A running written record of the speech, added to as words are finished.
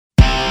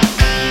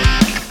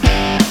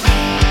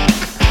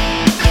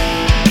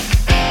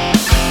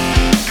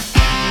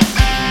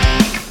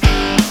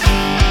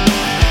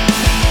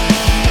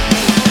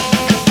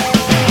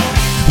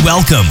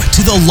Welcome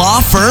to the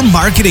Law Firm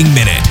Marketing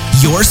Minute,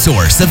 your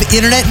source of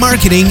internet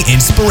marketing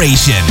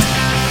inspiration.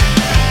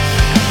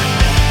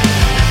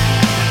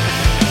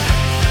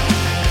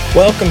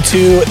 Welcome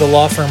to the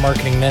Law Firm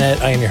Marketing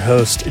Minute. I am your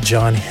host,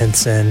 John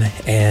Henson,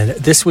 and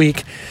this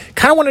week,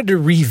 kind of wanted to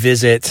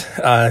revisit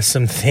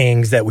some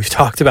things that we've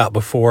talked about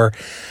before,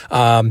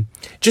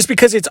 just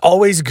because it's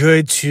always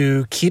good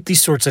to keep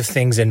these sorts of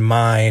things in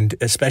mind,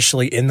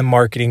 especially in the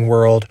marketing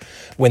world,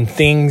 when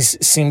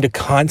things seem to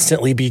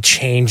constantly be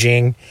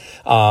changing.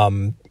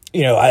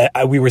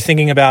 We were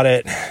thinking about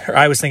it, or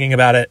I was thinking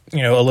about it,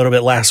 a little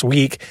bit last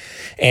week.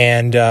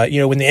 And,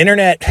 when the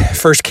internet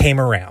first came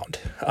around,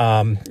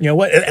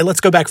 let's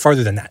go back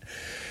farther than that.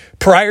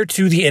 Prior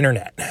to the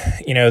internet,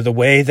 the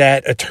way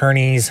that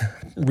attorneys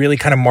really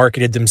kind of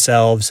marketed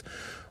themselves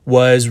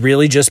was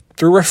really just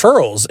through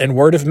referrals and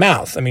word of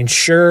mouth. I mean,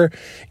 sure,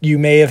 you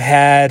may have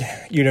had,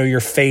 your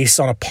face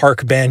on a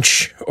park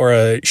bench or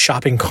a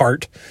shopping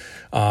cart.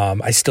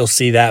 I still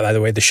see that, by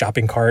the way, the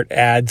shopping cart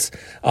ads.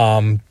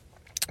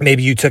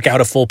 Maybe you took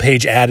out a full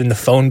page ad in the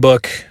phone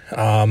book,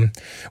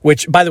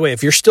 which, by the way,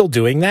 if you're still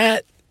doing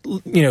that,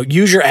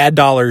 use your ad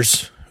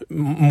dollars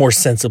more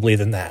sensibly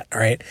than that. All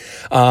right.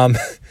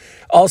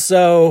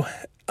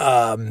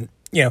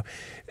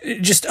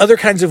 Just other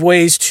kinds of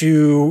ways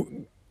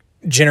to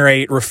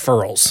generate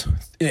referrals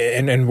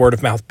and word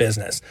of mouth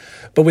business.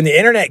 But when the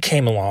internet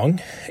came along,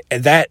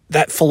 that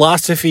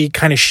philosophy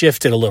kind of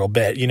shifted a little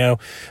bit.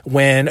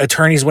 When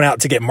attorneys went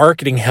out to get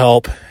marketing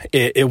help,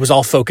 it was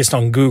all focused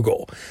on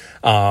Google.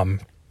 A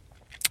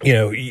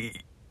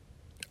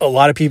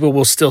lot of people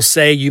will still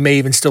say, you may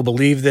even still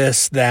believe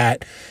this,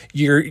 that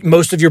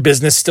most of your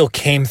business still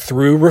came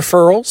through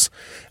referrals.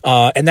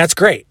 And that's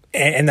great.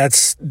 And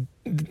that's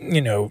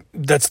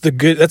a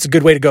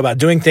good way to go about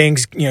doing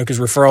things, because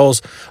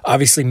referrals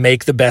obviously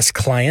make the best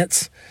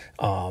clients.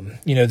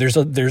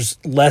 There's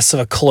less of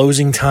a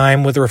closing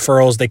time with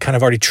referrals. They kind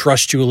of already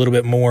trust you a little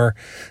bit more,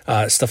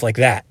 stuff like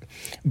that.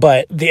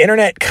 But the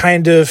internet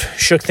kind of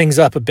shook things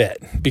up a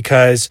bit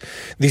because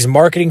these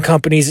marketing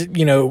companies,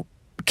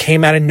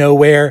 came out of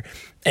nowhere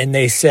and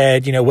they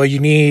said, you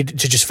need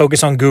to just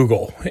focus on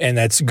Google, and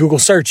that's Google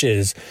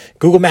searches,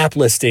 Google map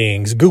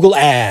listings, Google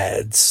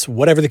ads,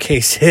 whatever the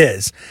case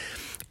is.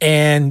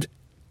 And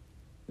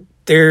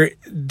there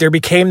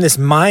became this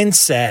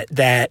mindset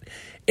that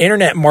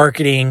internet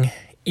marketing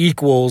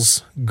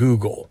equals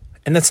Google.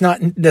 And that's not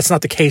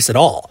the case at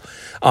all.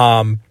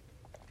 The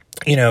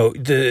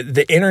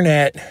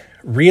internet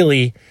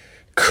really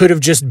could have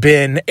just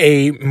been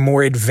a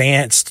more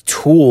advanced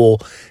tool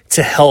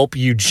to help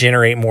you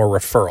generate more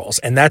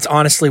referrals. And that's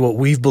honestly what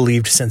we've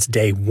believed since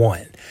day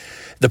one.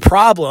 The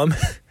problem,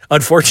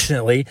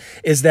 unfortunately,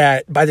 is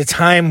that by the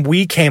time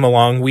we came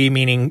along, we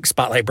meaning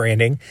Spotlight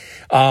Branding,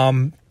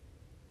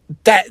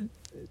 that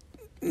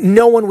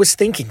no one was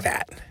thinking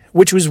that,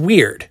 which was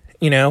weird.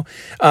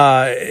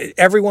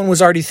 Everyone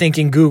was already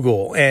thinking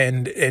Google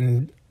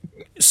and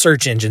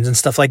search engines and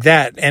stuff like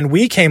that. And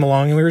we came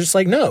along and we were just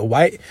like, no,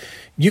 why?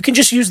 You can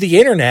just use the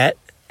internet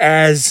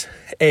as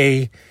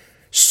a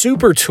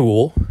super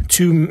tool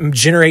to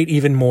generate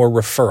even more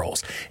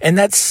referrals. And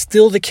that's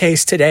still the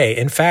case today.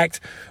 In fact,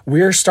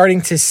 we're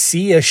starting to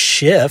see a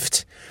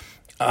shift,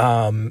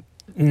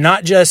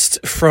 not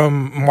just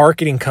from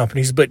marketing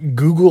companies, but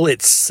Google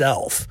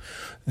itself,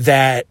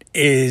 that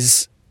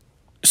is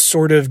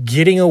sort of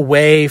getting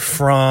away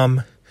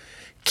from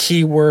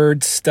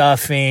keyword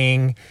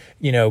stuffing,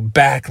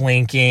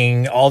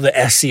 backlinking, all the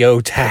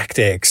SEO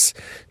tactics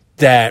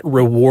that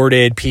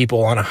rewarded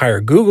people on a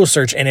higher Google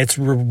search, and it's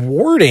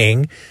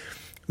rewarding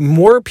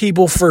more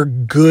people for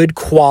good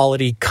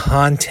quality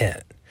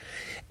content.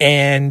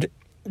 And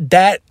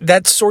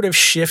that's sort of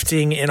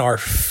shifting in our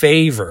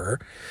favor,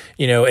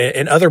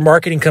 and other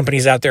marketing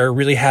companies out there are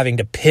really having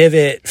to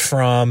pivot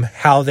from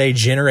how they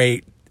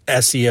generate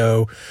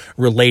SEO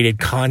related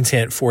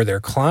content for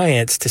their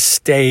clients to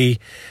stay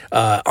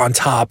on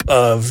top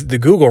of the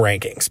Google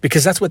rankings,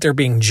 because that's what they're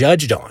being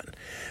judged on.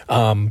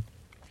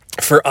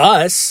 For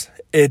us,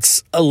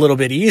 it's a little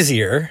bit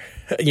easier,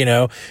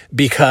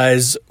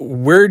 because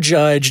we're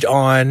judged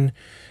on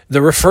the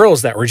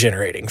referrals that we're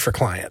generating for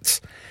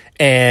clients.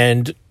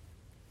 And,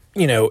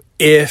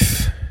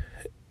 if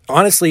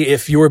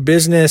your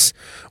business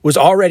was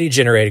already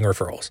generating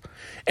referrals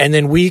and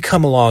then we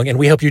come along and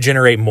we help you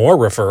generate more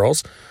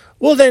referrals,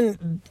 well,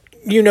 then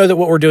that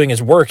what we're doing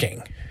is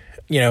working,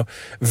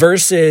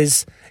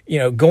 versus,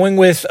 going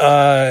with,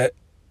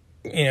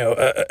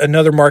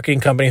 another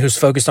marketing company who's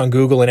focused on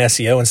Google and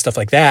SEO and stuff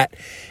like that.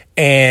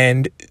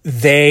 And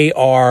they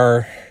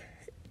are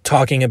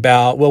talking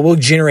about, well, we'll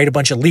generate a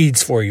bunch of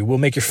leads for you. We'll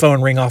make your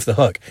phone ring off the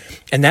hook.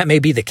 And that may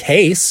be the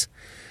case,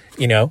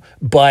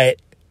 but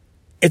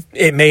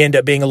it may end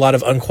up being a lot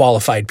of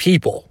unqualified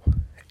people.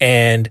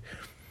 And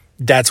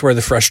that's where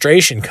the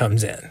frustration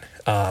comes in.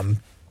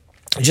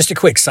 Just a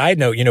quick side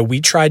note,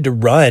 we tried to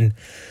run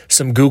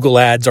some Google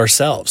ads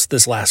ourselves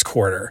this last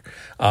quarter.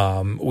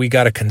 We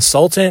got a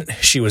consultant.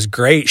 She was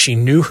great. She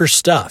knew her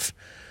stuff,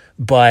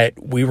 but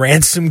we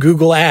ran some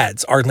Google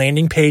ads. Our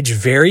landing page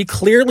very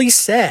clearly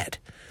said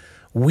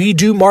we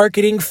do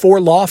marketing for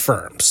law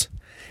firms,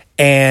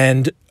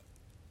 and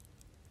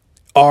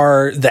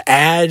the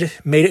ad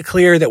made it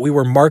clear that we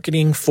were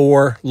marketing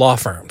for law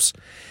firms.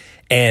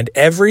 And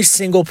every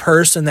single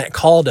person that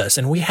called us,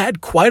 and we had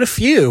quite a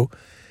few,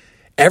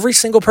 every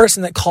single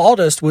person that called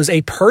us was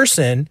a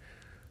person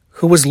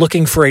who was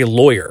looking for a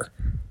lawyer.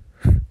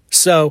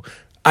 So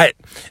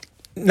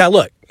now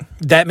look,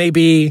 that may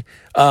be,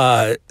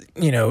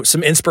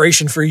 some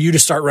inspiration for you to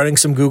start running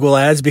some Google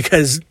ads,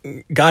 because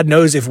God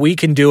knows if we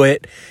can do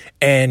it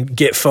and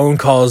get phone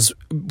calls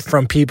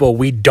from people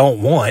we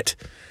don't want,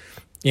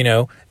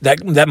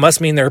 that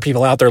must mean there are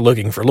people out there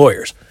looking for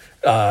lawyers.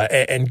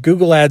 And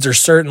Google ads are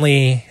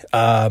certainly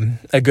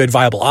a good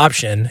viable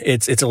option.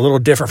 It's a little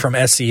different from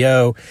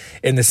SEO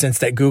in the sense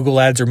that Google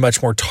ads are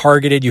much more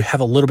targeted. You have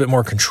a little bit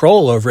more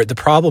control over it. The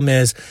problem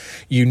is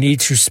you need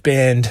to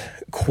spend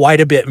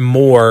quite a bit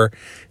more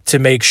to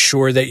make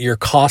sure that your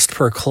cost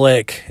per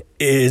click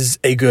is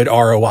a good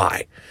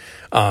ROI.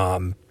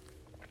 And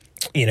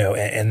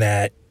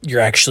that you're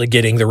actually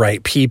getting the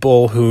right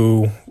people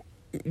who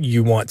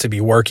you want to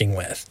be working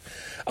with.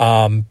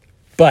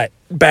 But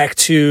back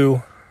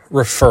to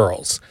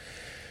referrals.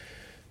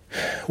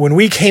 When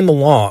we came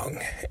along,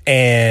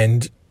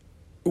 and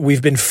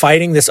we've been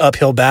fighting this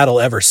uphill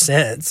battle ever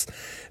since,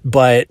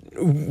 but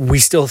we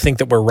still think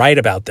that we're right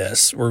about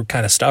this. We're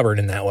kind of stubborn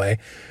in that way.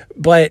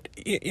 But,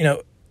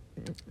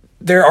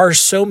 there are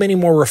so many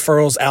more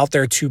referrals out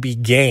there to be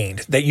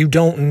gained that you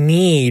don't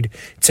need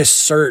to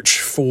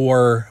search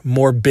for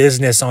more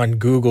business on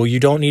Google. You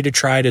don't need to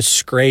try to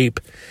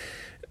scrape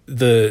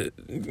the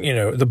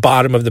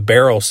bottom of the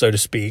barrel, so to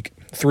speak,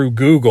 through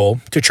Google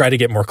to try to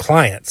get more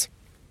clients.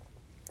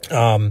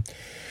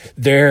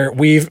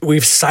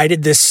 We've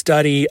cited this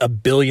study a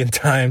billion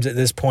times at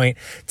this point.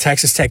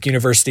 Texas Tech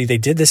University, they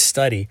did this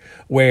study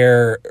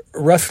where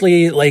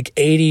roughly like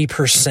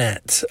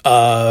 80%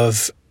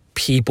 of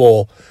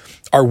people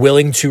are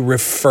willing to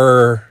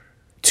refer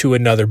to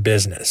another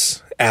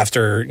business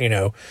after,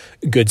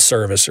 good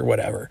service or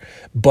whatever.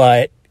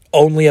 But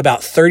only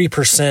about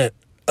 30%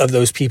 of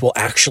those people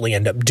actually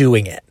end up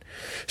doing it.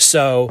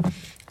 So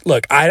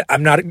look,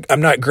 I'm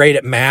not great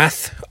at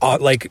math,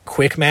 like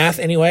quick math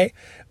anyway,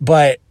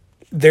 but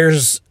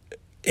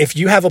if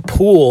you have a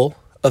pool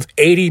of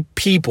 80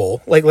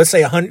 people, like let's say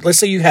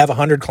you have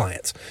 100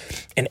 clients,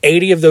 and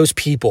 80 of those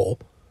people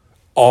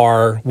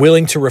are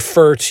willing to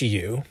refer to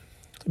you,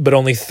 but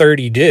only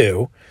 30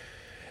 do,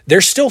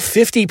 there's still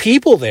 50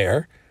 people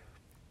there,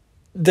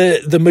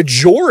 the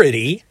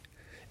majority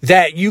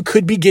that you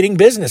could be getting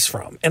business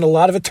from. And a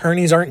lot of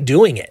attorneys aren't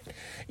doing it.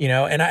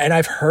 And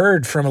I've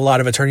heard from a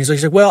lot of attorneys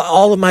like, well,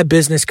 all of my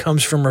business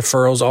comes from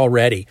referrals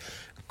already.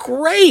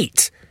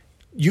 Great.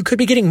 You could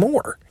be getting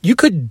more. You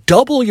could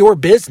double your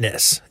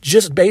business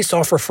just based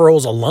off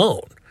referrals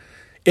alone,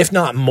 if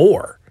not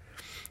more.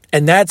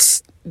 And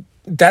that's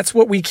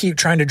what we keep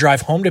trying to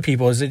drive home to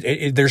people is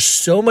there's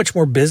so much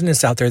more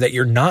business out there that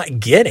you're not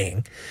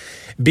getting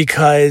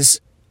because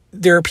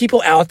there are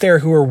people out there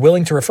who are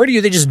willing to refer to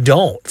you. They just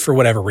don't for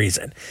whatever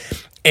reason.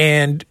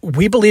 And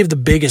we believe the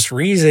biggest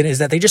reason is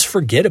that they just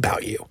forget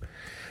about you.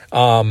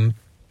 I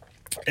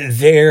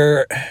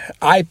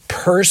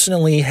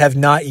personally have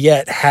not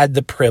yet had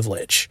the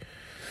privilege.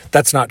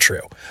 That's not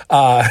true.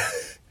 I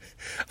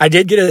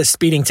did get a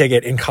speeding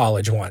ticket in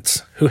college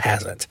once. Who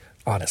hasn't,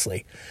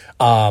 honestly?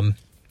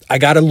 I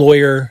got a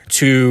lawyer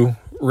to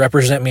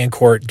represent me in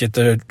court, get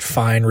the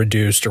fine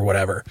reduced or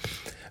whatever.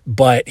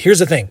 But here's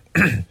the thing.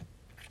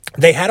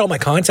 They had all my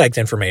contact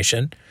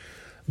information,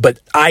 but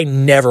I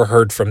never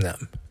heard from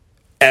them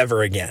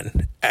ever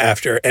again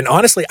after. And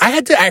honestly, I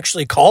had to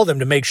actually call them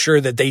to make sure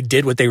that they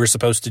did what they were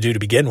supposed to do to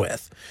begin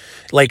with.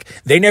 Like,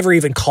 they never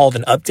even called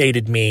and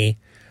updated me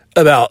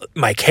about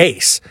my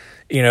case.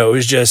 It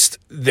was just,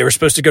 they were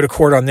supposed to go to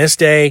court on this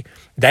day.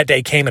 That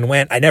day came and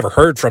went. I never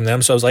heard from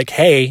them. So I was like,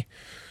 hey,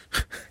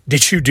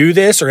 did you do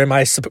this? Or am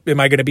I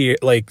going to be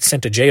like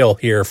sent to jail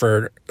here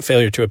for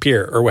failure to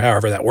appear or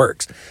however that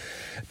works?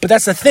 But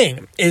that's the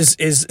thing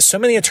is so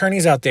many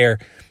attorneys out there,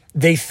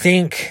 they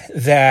think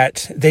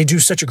that they do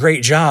such a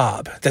great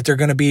job that they're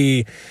going to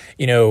be,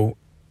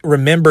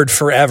 remembered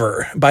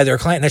forever by their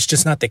client. And that's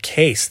just not the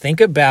case. Think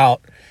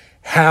about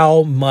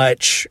how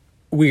much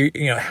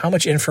how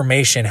much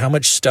information, how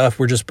much stuff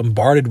we're just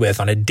bombarded with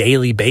on a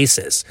daily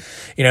basis.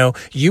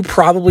 You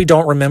probably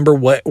don't remember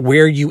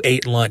where you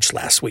ate lunch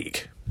last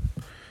week.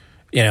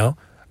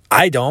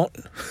 I don't.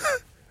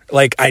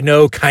 Like, I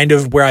know kind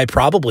of where I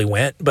probably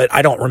went, but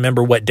I don't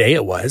remember what day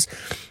it was,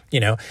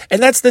 and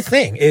that's the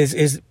thing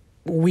is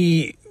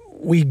we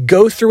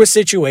go through a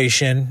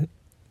situation,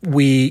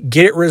 we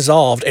get it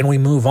resolved, and we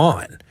move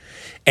on.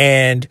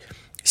 And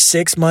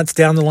 6 months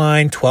down the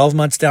line, 12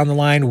 months down the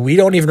line, we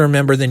don't even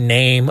remember the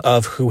name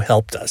of who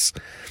helped us.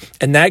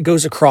 And that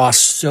goes across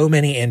so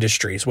many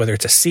industries, whether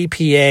it's a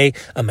CPA,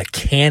 a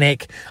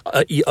mechanic,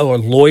 a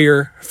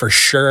lawyer for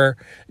sure,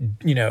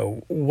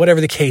 whatever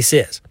the case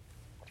is.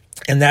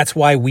 And that's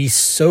why we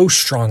so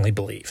strongly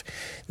believe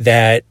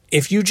that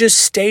if you just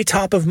stay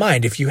top of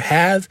mind, if you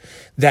have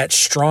that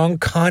strong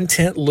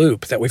content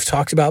loop that we've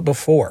talked about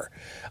before,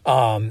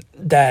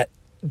 that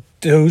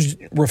those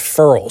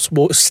referrals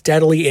will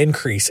steadily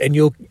increase, and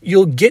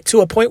you'll get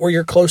to a point where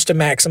you're close to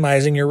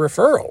maximizing your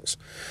referrals.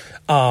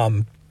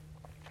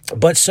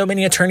 But so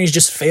many attorneys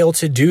just fail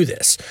to do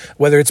this,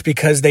 whether it's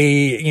because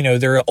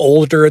they're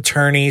older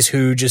attorneys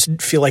who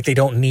just feel like they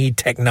don't need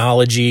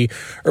technology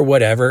or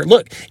whatever.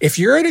 Look, if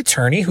you're an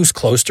attorney who's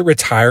close to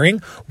retiring,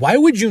 why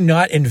would you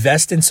not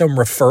invest in some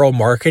referral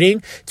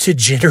marketing to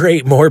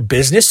generate more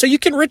business so you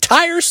can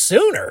retire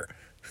sooner?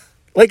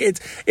 Like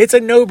it's a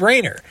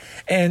no-brainer.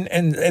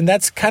 And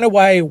that's kind of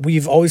why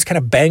we've always kind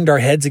of banged our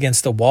heads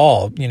against the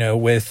wall,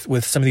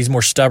 with some of these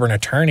more stubborn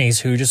attorneys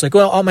who just like,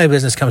 well, all my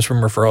business comes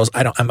from referrals.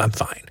 I'm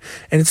fine.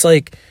 And it's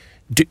like,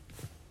 do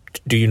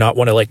you not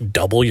want to like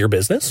double your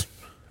business?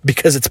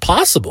 Because it's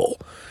possible.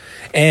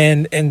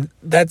 And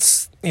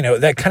that's,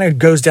 that kind of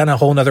goes down a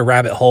whole nother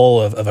rabbit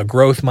hole of a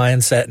growth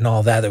mindset and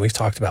all that we've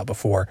talked about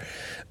before.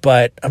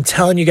 But I'm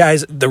telling you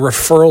guys, the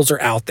referrals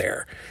are out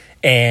there,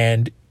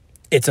 and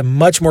it's a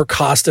much more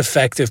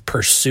cost-effective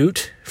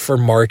pursuit for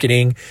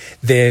marketing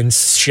than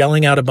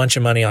shelling out a bunch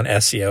of money on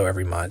SEO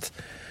every month.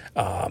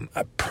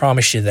 I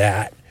promise you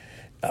that.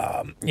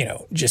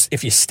 Just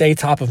if you stay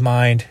top of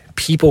mind,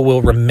 people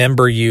will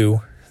remember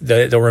you.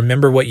 They'll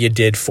remember what you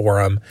did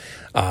for them.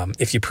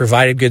 If you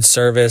provided good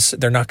service,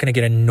 they're not going to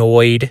get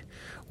annoyed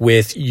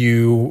with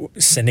you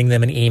sending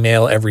them an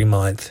email every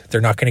month.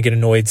 They're not going to get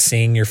annoyed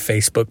seeing your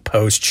Facebook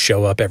post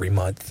show up every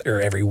month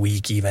or every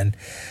week even.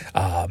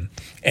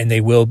 And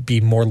they will be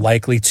more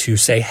likely to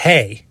say,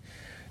 hey,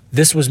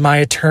 this was my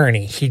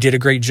attorney. He did a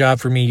great job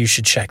for me. You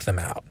should check them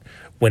out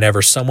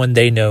whenever someone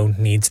they know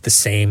needs the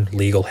same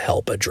legal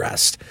help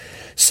addressed.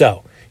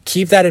 So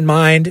keep that in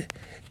mind,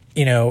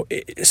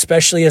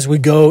 especially as we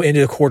go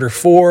into quarter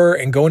 4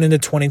 and going into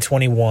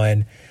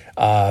 2021.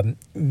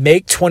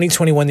 Make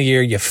 2021 the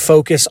year you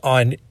focus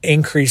on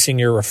increasing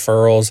your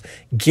referrals.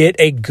 Get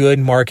a good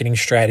marketing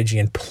strategy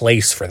in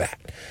place for that.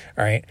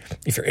 All right.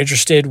 If you're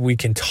interested, we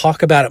can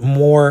talk about it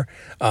more.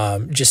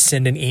 Just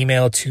send an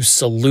email to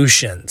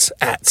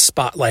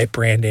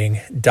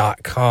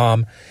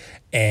solutions@spotlightbranding.com.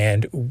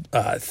 And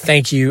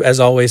thank you,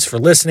 as always, for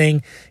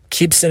listening.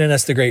 Keep sending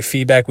us the great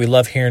feedback. We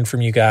love hearing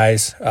from you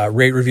guys.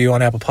 Rate, review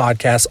on Apple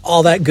Podcasts,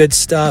 all that good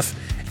stuff.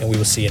 And we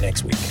will see you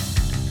next week.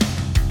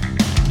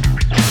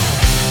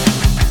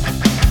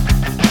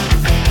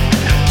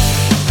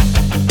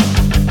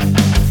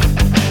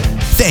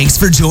 Thanks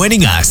for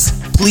joining us.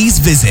 Please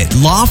visit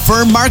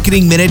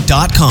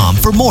lawfirmmarketingminute.com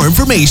for more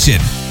information.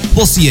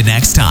 We'll see you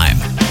next time.